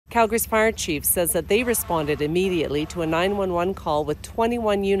Calgary's fire chief says that they responded immediately to a 911 call with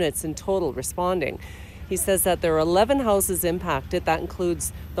 21 units in total responding. He says that there are 11 houses impacted. That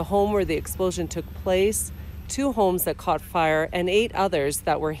includes the home where the explosion took place, 2 homes that caught fire, and 8 others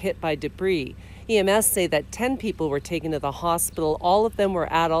that were hit by debris. EMS say that 10 people were taken to the hospital. All of them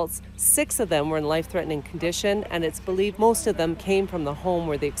were adults. 6 of them were in life-threatening condition, and it's believed most of them came from the home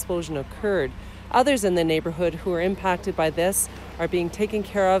where the explosion occurred. Others in the neighborhood who are impacted by this are being taken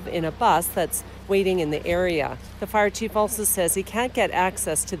care of in a bus that's waiting in the area. The fire chief also says he can't get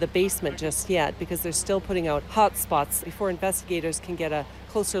access to the basement just yet because they're still putting out hot spots before investigators can get a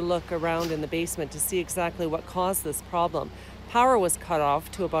closer look around in the basement to see exactly what caused this problem. Power was cut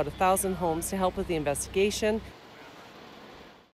off to about 1,000 homes to help with the investigation.